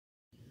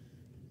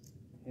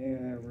Hey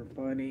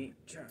everybody,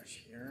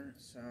 Josh here.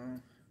 So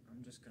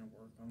I'm just going to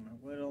work on my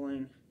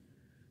whittling,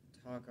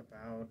 talk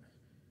about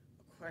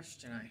a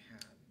question I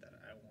had that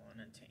I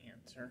wanted to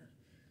answer.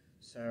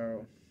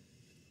 So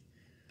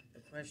the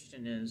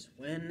question is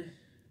when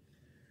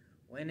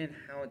and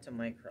how to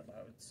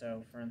microload.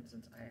 So for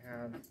instance, I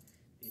have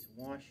these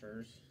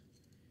washers,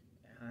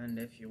 and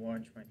if you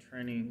watch my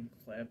training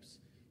clips,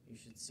 you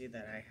should see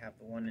that I have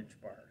the 1-inch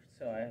bar.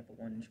 So I have the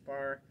 1-inch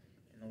bar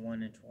and the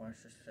 1-inch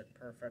washers fit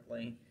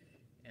perfectly.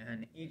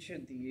 And each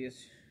of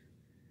these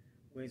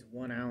weighs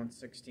 1 ounce,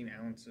 16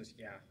 ounces.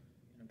 Yeah,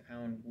 in a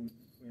pound,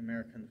 we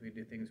Americans, we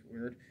do things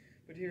weird.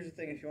 But here's the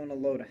thing, if you want to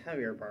load a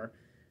heavier bar,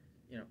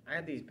 I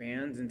have these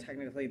bands, and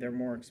technically they're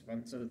more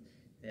expensive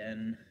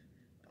than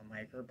a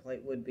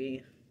microplate would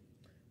be.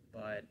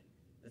 But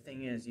the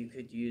thing is, you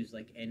could use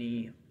like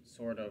any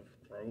sort of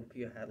rope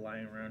you had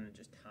lying around and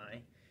just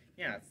tie.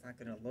 Yeah, it's not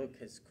going to look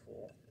as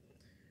cool.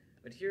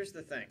 But here's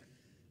the thing.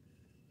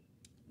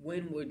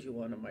 When would you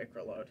want to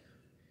microload?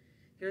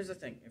 Here's the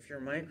thing, if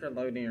you're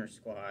microloading your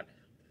squat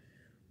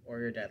or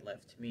your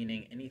deadlift,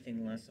 meaning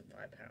anything less than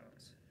 5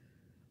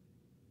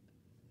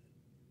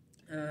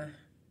 pounds,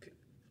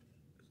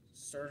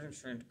 certain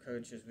strength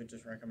coaches would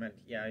just recommend,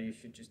 yeah, you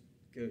should just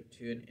go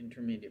to an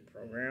intermediate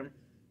program.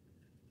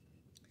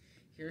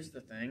 Here's the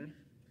thing,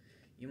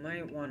 you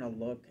might want to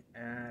look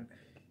at,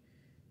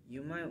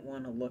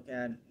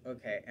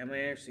 okay, am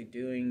I actually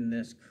doing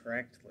this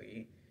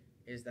correctly?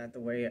 Is that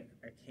the way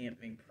I can't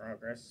make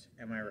progress?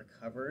 Am I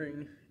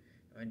recovering?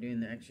 Am I doing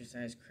the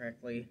exercise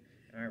correctly?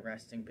 Am I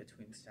resting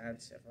between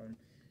sets if I'm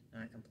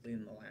not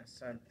completing the last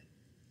set?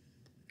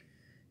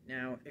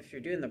 Now, if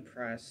you're doing the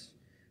press,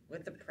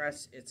 with the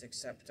press, it's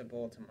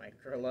acceptable to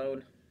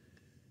microload.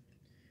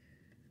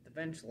 The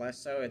bench less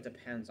so. It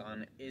depends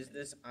on, is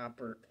this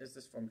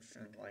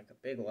functioning like a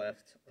big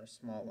lift or a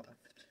small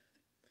lift?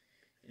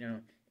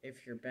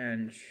 If your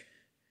bench,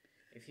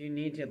 if you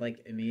need to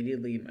like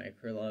immediately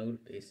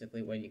microload,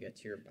 basically when you get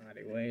to your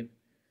body weight,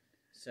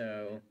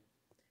 so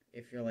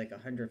if you're like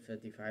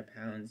 155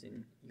 pounds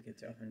and you get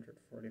to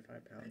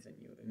 145 pounds and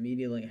you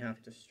immediately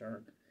have to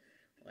start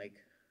like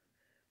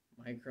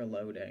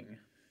microloading,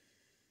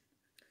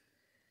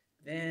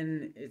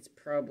 then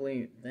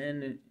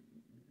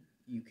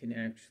you can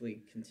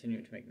actually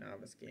continue to make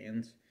novice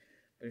gains.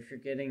 But if you're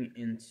getting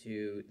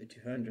into the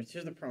 200s,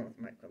 here's the problem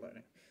with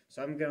microloading.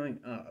 So I'm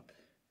going up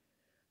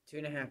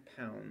 2.5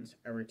 pounds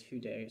every 2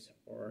 days,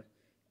 or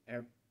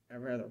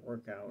every other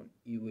workout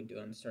you would do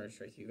on the starting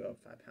strength, you go up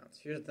 5 pounds.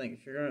 Here's the thing,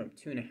 if you're going up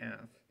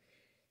 2.5,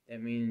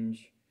 that means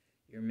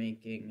you're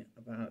making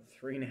about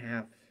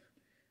 3.5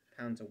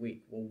 pounds a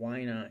week. Well,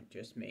 why not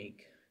just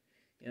make,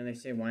 they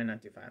say why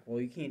not do 5?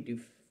 Well, you can't do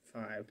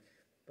 5,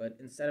 but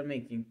instead of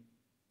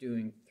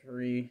doing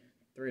 3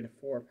 to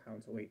 4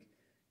 pounds a week,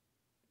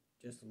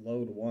 just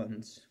load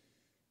once,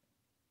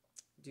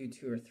 do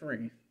 2 or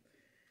 3,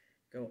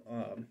 go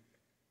up.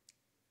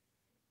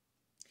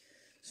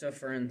 So,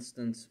 for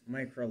instance,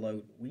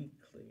 microload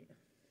weekly.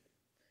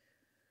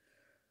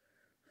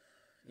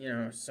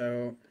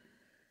 So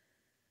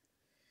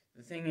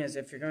the thing is,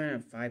 if you're going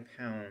up 5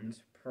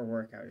 pounds per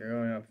workout, you're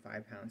going up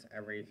 5 pounds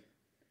every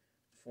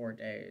 4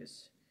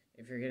 days.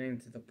 If you're getting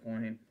to the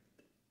point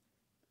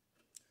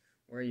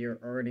where you're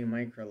already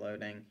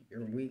microloading,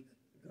 your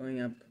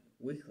going up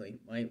weekly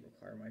might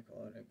require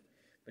microloading.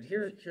 But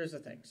here's the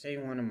thing. Say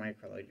you want to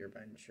microload your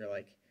bench. You're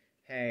like,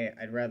 hey,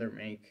 I'd rather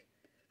make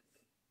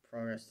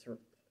progress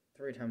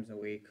 3 times a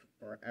week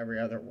or every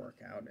other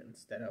workout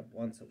instead of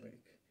once a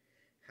week.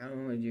 How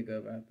would you go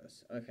about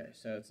this? Okay,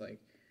 so it's like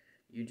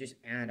you just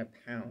add a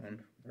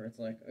pound, where it's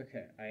like,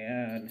 okay,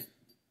 I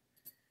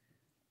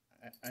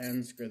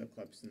unscrew the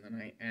clips and then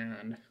I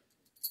add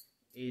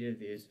 8 of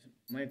these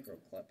micro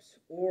clips.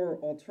 Or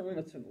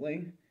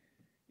alternatively,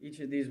 each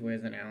of these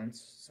weighs 1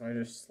 ounce, so I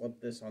just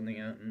slip this on the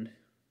end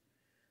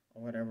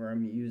or whatever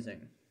I'm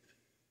using.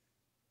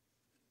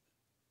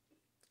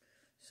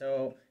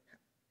 So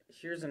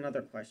here's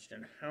another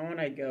question. How would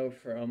I go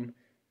from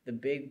the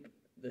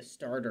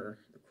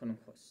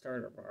quote-unquote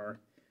starter bar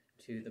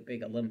to the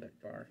big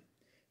Olympic bar?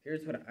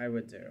 Here's what I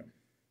would do.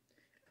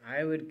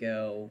 I would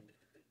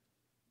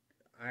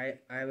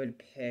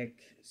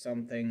pick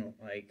something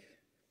like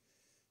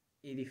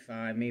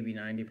 85, maybe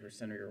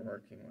 90% of your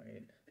working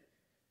weight.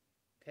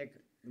 Pick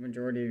the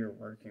majority of your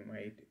working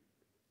weight,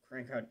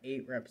 crank out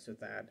 8 reps with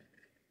that,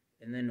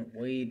 and then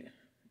wait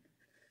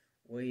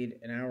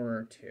an hour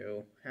or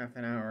two, half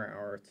an hour,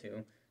 hour or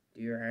two,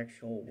 do your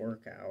actual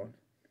workout,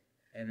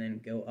 and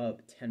then go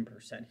up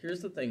 10%.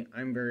 Here's the thing,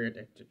 I'm very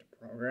addicted to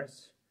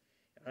progress.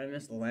 If I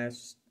miss the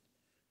last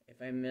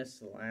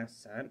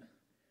set,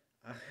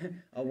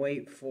 I'll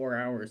wait 4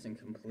 hours and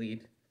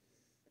complete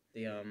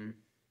the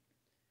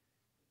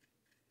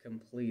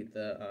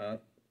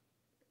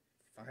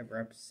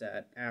 5-rep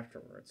set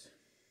afterwards.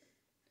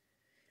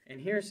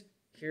 And here's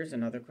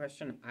another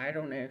question. I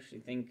don't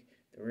actually think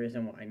the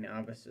reason why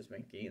novices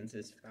make gains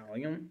is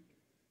volume.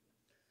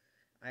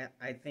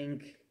 I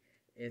think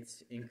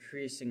it's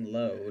increasing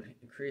load,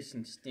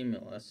 increasing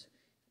stimulus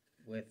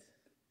with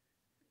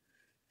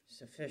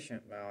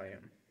sufficient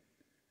volume.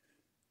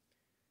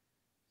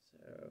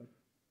 So,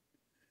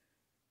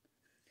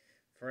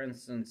 for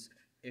instance,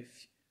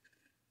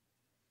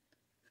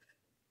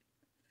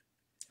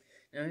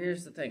 now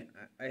here's the thing,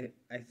 I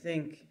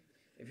think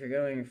if you're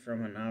going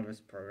from a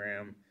novice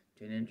program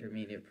to an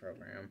intermediate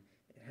program,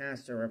 it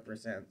has to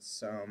represent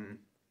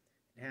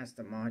it has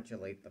to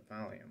modulate the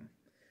volume.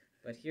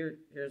 But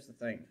here's the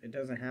thing, it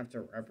doesn't have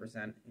to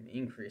represent an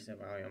increase in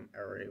volume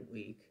every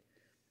week.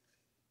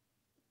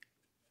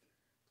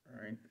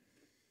 Alright.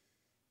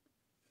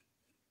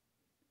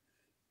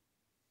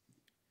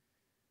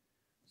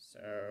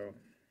 So,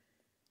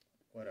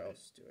 what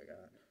else do I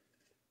got?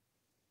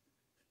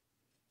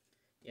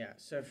 Yeah,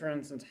 so for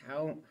instance,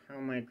 how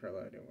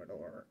microloading would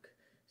work.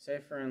 Say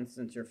for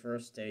instance, your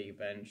first day you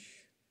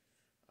bench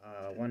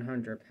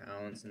 100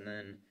 pounds, and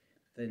then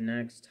the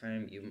next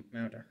time you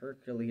mount a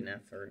Herculean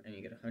effort and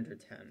you get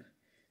 110.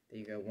 Then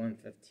you go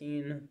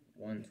 115,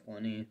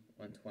 120,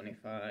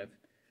 125,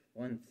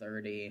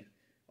 130,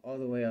 all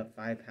the way up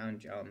 5-pound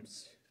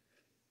jumps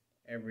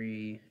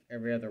every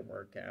other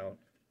workout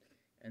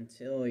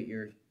until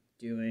you're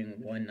doing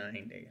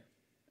 190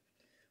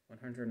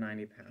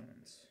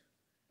 pounds.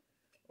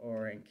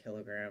 Or in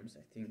kilograms,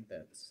 I think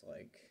that's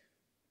like,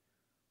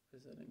 what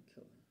is that in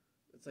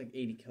it's like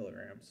 80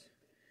 kilograms.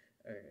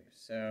 Okay,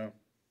 so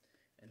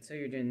until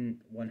you're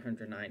doing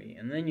 190,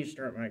 and then you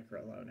start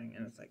microloading,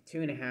 and it's like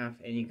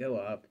 2.5, and you go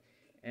up,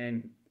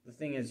 and the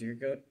thing is, you're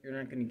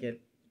not going to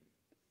get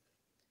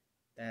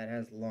that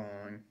as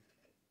long,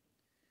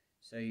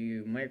 so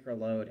you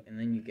microload, and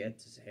then you get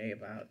to say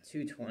about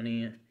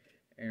 220, and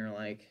you're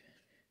like,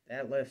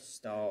 that lift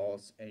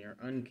stalls, and you're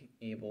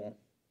unable.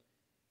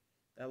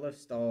 That lift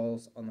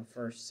stalls on the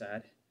first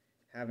set,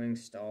 having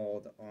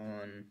stalled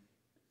on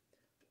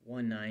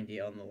 190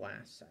 on the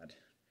last set.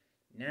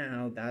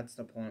 Now, that's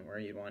the point where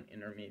you want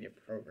intermediate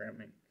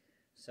programming.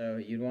 So,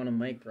 you'd want to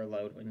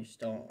microload when you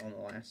stall on the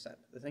last set.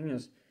 The thing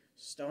is,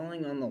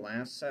 stalling on the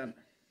last set,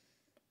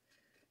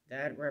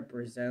 that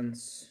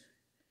represents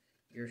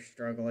you're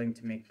struggling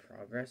to make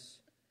progress.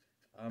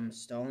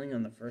 Stalling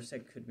on the first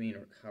set could mean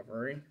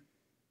recovery.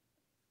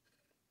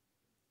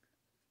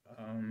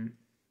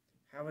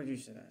 How would you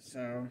say that?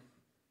 So,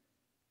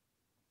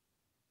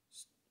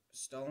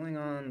 stalling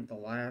on the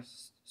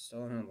last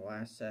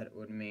set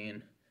would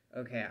mean,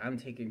 okay, I'm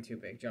taking 2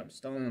 big jumps.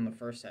 Stalling on the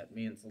first set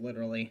means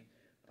literally,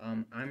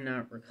 I'm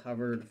not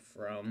recovered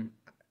from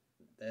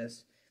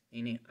this,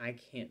 meaning I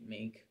can't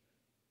make,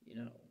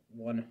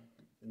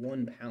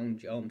 1-pound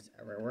jumps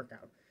every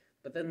workout.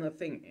 But then the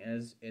thing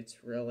is,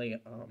 it's really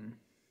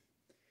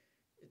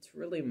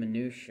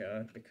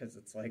minutia, because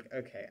it's like,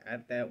 okay,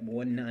 at that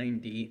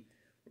 190,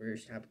 where you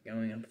stop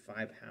going up 5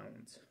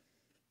 pounds.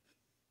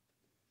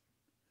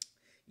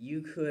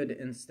 You could,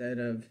 instead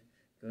of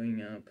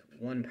going up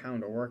 1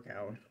 pound a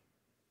workout,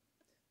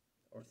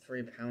 or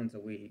 3 pounds a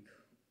week,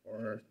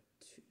 or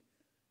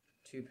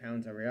 2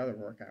 pounds every other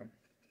workout,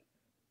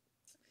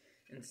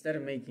 instead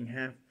of making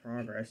half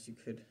progress, you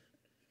could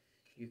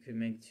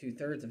make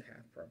 2/3 of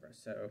half progress.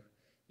 So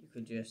you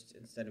could just,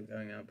 instead of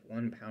going up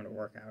 1 pound a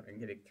workout and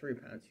getting 3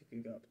 pounds, you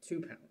could go up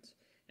 2 pounds.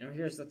 Now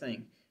here's the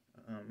thing.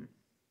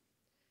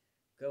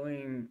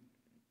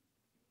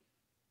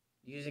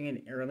 Using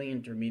an early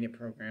intermediate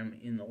program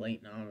in the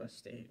late novice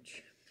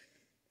stage,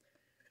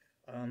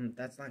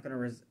 that's not going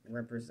to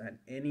represent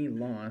any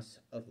loss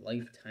of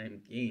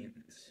lifetime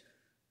gains.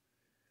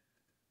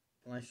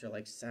 Unless you're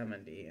like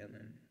 70, and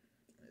then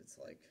it's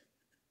like,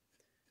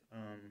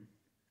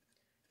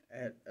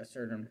 at a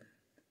certain,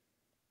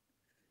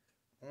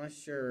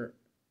 unless you're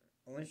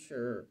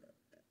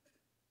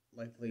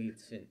likely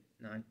to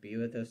not be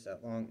with us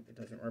that long, it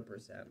doesn't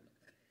represent.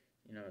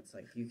 It's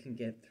like you can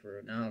get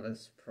through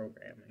novice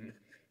programming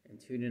in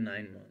 2 to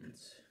 9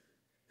 months.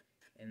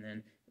 And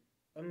then,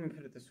 let me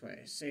put it this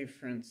way. Say,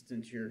 for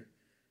instance, you're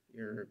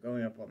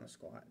going up on the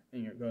squat,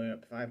 and you're going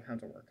up 5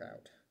 pounds a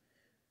workout.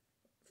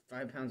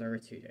 5 pounds every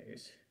 2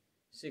 days.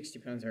 60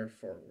 pounds every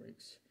 4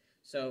 weeks.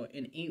 So,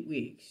 in 8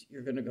 weeks,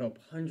 you're going to go up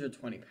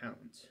 120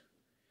 pounds.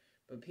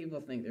 But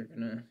people think they're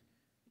going to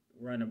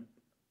run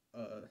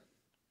a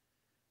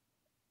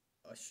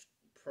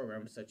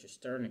program such as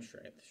starting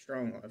strength,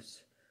 strong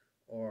lifts,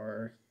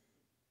 or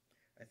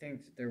I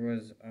think there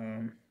was,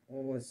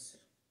 what was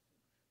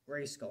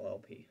Grayskull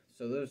LP.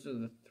 So those are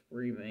the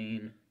 3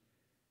 main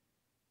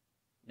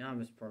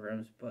novice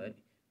programs, but,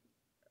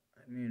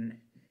 I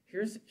mean,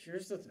 here's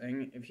the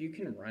thing, if you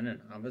can run a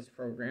novice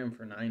program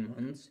for 9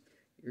 months,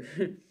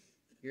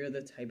 you're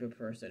the type of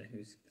person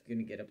who's going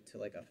to get up to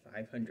like a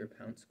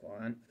 500-pound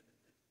squat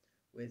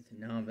with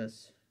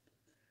novice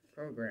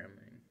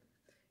programming,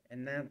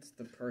 and that's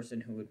the person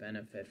who would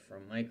benefit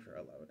from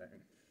microloading.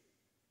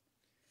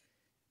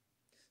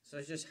 So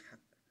it's just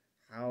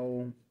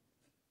how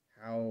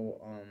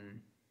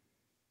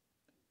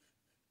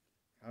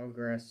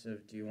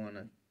aggressive do you want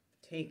to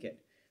take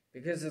it?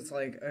 Because it's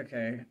like,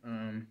 okay,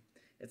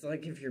 it's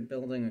like if you're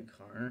building a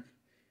car,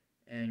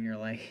 and you're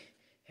like,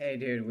 hey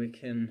dude, we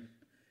can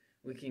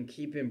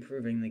keep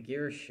improving the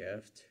gear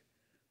shift,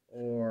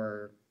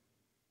 or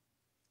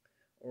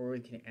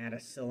we can add a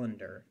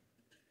cylinder.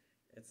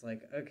 It's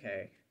like,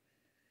 okay,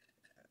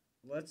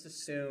 let's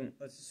assume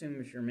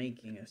if you're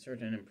making a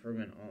certain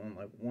improvement on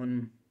like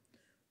one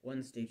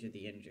stage of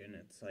the engine,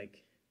 it's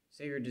like,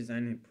 say you're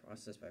designing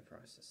process by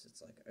process.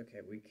 It's like, okay,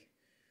 we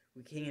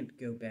can't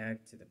go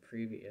back to the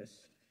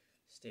previous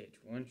stage.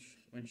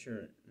 Once you're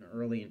an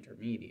early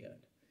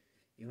intermediate,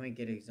 you might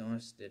get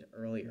exhausted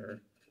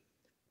earlier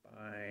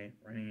by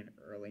running an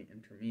early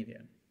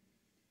intermediate.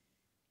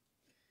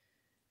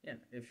 Yeah,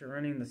 if you're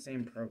running the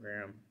same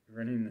program,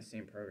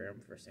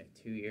 for say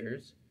 2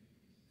 years,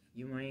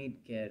 you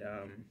might get,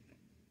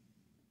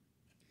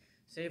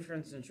 say for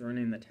instance you're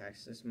running the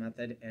Texas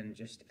method, and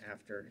just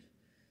after,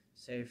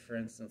 say for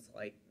instance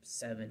like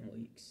 7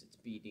 weeks, it's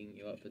beating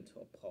you up into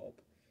a pulp,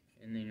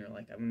 and then you're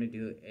like, I'm going to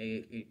do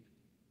an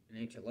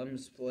HLM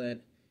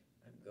split,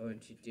 I'm going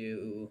to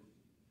do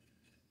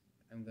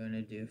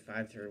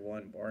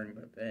 531 boring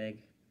but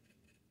big.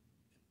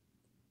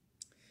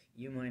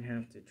 You might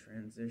have to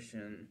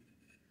transition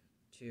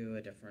to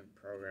a different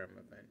program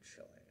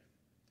eventually,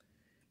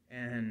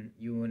 and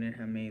you wouldn't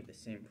have made the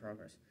same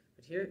progress.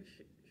 But here's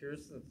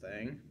the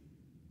thing.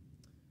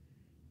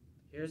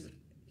 Here's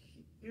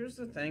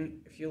the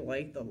thing. If you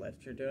like the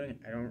lift you're doing,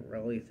 I don't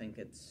really think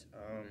it's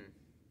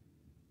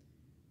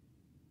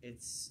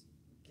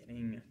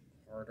getting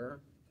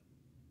harder.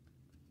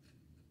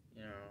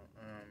 You know,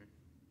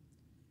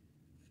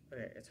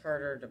 okay, it's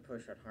harder to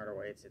push on harder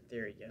weights in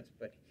theory, yes,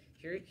 but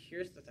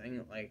here's the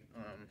thing, like,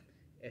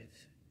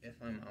 if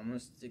my mom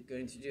was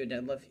going to do a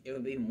deadlift, it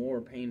would be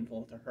more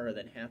painful to her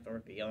than Hathor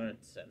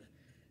Bjornsson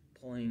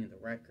pulling the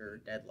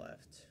record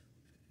deadlift.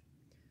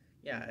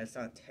 Yeah, it's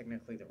not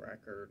technically the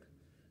record.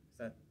 It's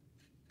not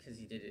because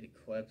he did it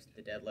equipped.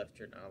 The deadlift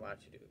you're not allowed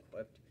to do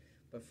equipped.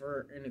 But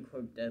for an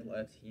equipped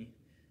deadlift,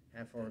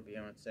 Hathor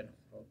Bjornsson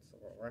holds the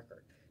world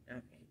record.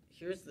 Now,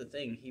 here's the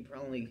thing. He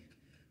probably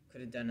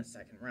could have done a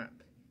second rep.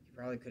 He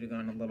probably could have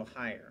gone a little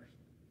higher.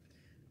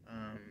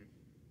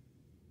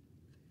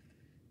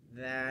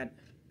 That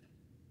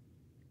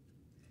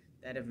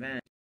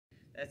event,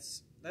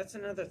 that's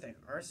another thing.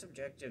 Our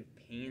subjective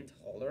pain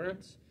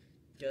tolerance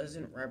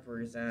doesn't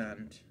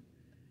represent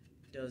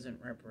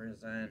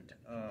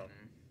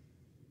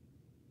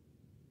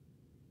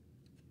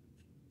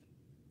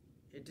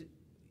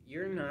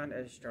you're not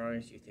as strong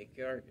as you think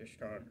you are. You're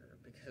stronger,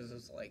 because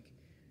it's like,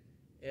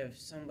 if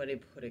somebody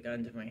put a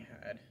gun to my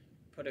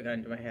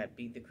head,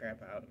 beat the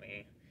crap out of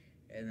me,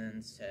 and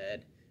then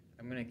said,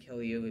 I'm gonna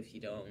kill you if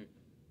you don't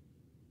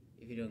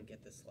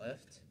get this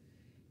lift,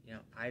 you know,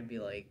 I'd be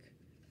like,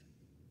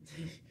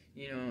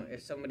 you know,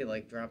 if somebody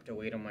like dropped a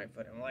weight on my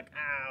foot, I'm like,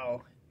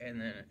 ow, and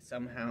then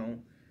somehow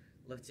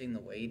lifting the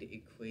weight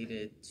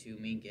equated to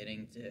me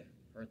getting to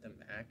hurt them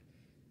back.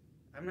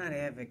 I'm not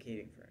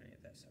advocating for any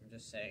of this. I'm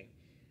just saying,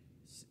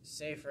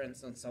 say for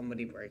instance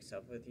somebody breaks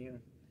up with you,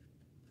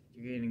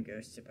 you're getting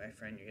ghosted by a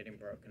friend you're getting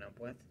broken up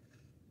with.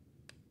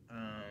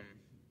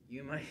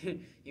 You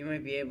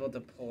might be able to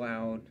pull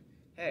out,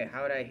 hey,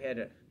 how would I hit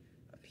a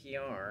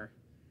PR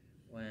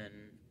when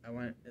I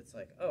went? It's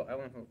like, oh, I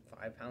went from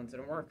 5 pounds in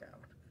a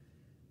workout.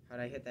 How'd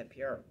I hit that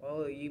PR?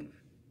 Well, you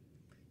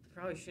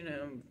probably shouldn't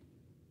have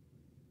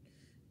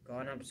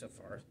gone up so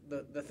far.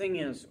 The thing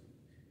is,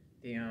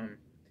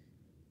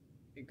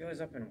 it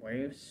goes up in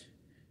waves.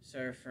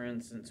 So, for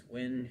instance,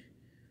 when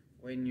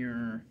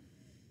you're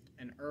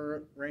an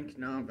ranked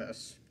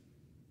novice,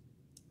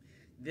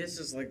 this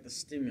is like the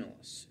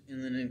stimulus,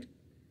 and then it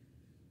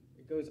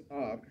goes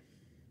up.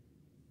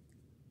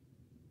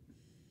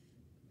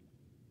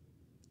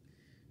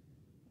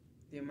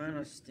 The amount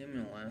of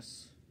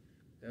stimulus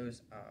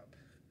goes up,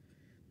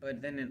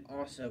 but then it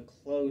also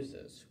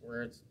closes,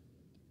 where it's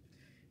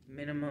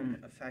minimum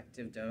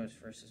effective dose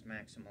versus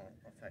maximal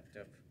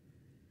effective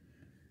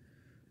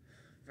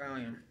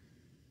volume.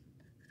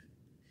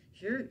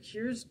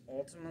 Here's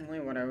ultimately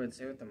what I would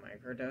say with the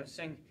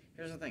microdosing.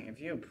 Here's the thing: if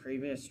you have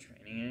previous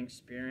training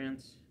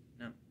experience,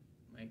 not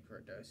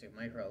microdosing,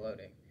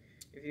 microloading.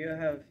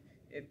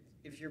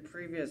 If your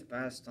previous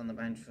best on the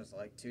bench was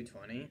like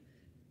 220,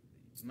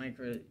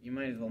 you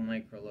might as well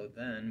microload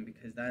then,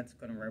 because that's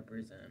going to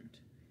represent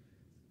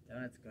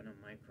a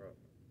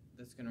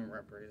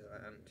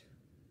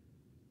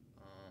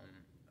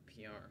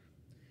PR.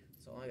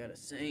 That's all I gotta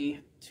say.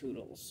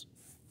 Toodles.